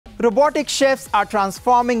Robotic chefs are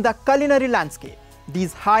transforming the culinary landscape.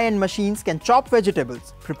 These high-end machines can chop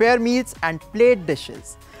vegetables, prepare meals, and plate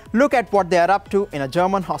dishes. Look at what they are up to in a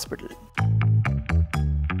German hospital.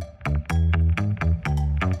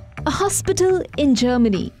 A hospital in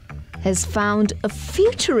Germany has found a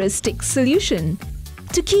futuristic solution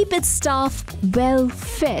to keep its staff well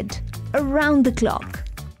fed around the clock.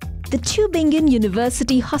 The Tübingen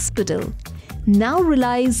University Hospital now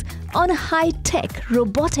relies on a high-tech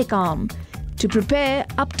robotic arm to prepare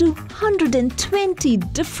up to 120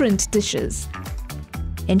 different dishes,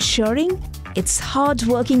 ensuring its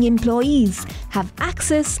hard-working employees have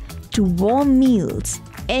access to warm meals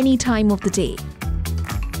any time of the day.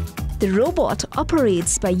 The robot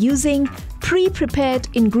operates by using pre-prepared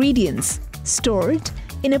ingredients stored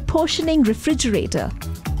in a portioning refrigerator.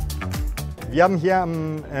 You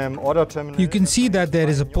can see that there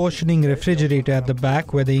is a portioning refrigerator at the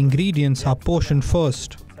back where the ingredients are portioned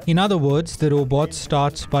first. In other words, the robot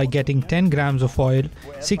starts by getting 10 grams of oil,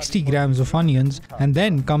 60 grams of onions, and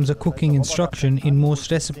then comes a cooking instruction in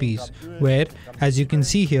most recipes, where, as you can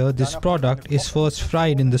see here, this product is first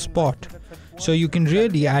fried in the spot. So you can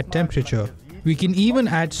really add temperature. We can even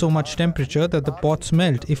add so much temperature that the pots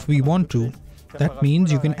melt if we want to. That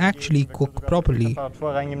means you can actually cook properly.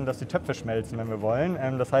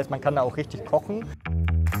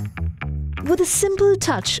 With a simple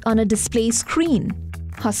touch on a display screen,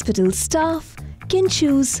 hospital staff can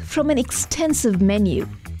choose from an extensive menu.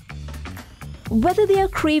 Whether they are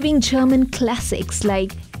craving German classics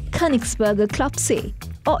like Königsberger Klopse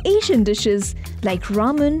or Asian dishes like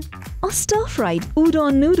ramen or stir-fried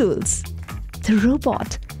udon noodles, the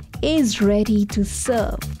robot is ready to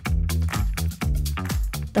serve.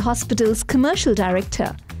 The hospital's commercial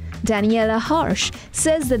director, Daniela Harsch,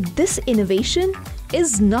 says that this innovation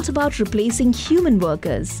is not about replacing human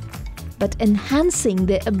workers, but enhancing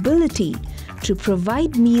their ability to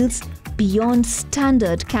provide meals beyond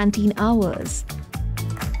standard canteen hours.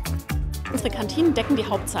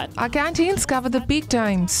 Our canteens cover the peak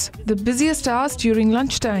times, the busiest hours during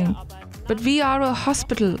lunchtime. But we are a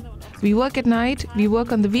hospital. We work at night, we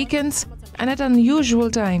work on the weekends, and at unusual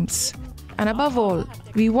times. And above all,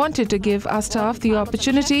 we wanted to give our staff the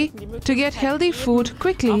opportunity to get healthy food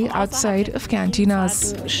quickly outside of canteen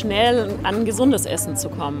hours.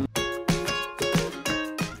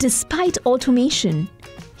 Despite automation,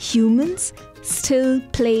 humans still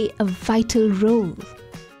play a vital role.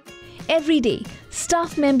 Every day,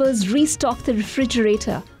 staff members restock the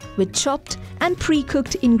refrigerator with chopped and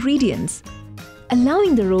pre-cooked ingredients,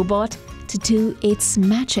 allowing the robot to do its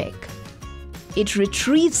magic. It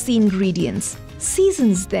retrieves the ingredients,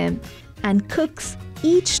 seasons them, and cooks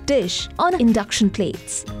each dish on induction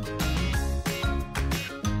plates.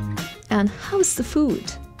 And how's the food?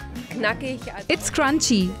 It's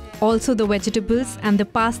crunchy. Also, the vegetables and the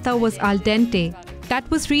pasta was al dente. That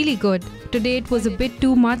was really good. Today it was a bit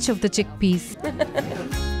too much of the chickpeas.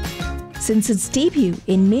 Since its debut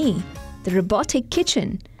in May, the Robotic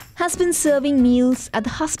kitchen has been serving meals at the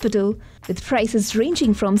hospital with prices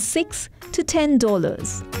ranging from $6 to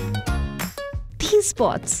 $10. These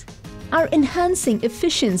bots are enhancing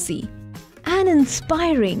efficiency and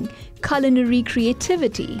inspiring culinary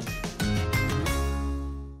creativity.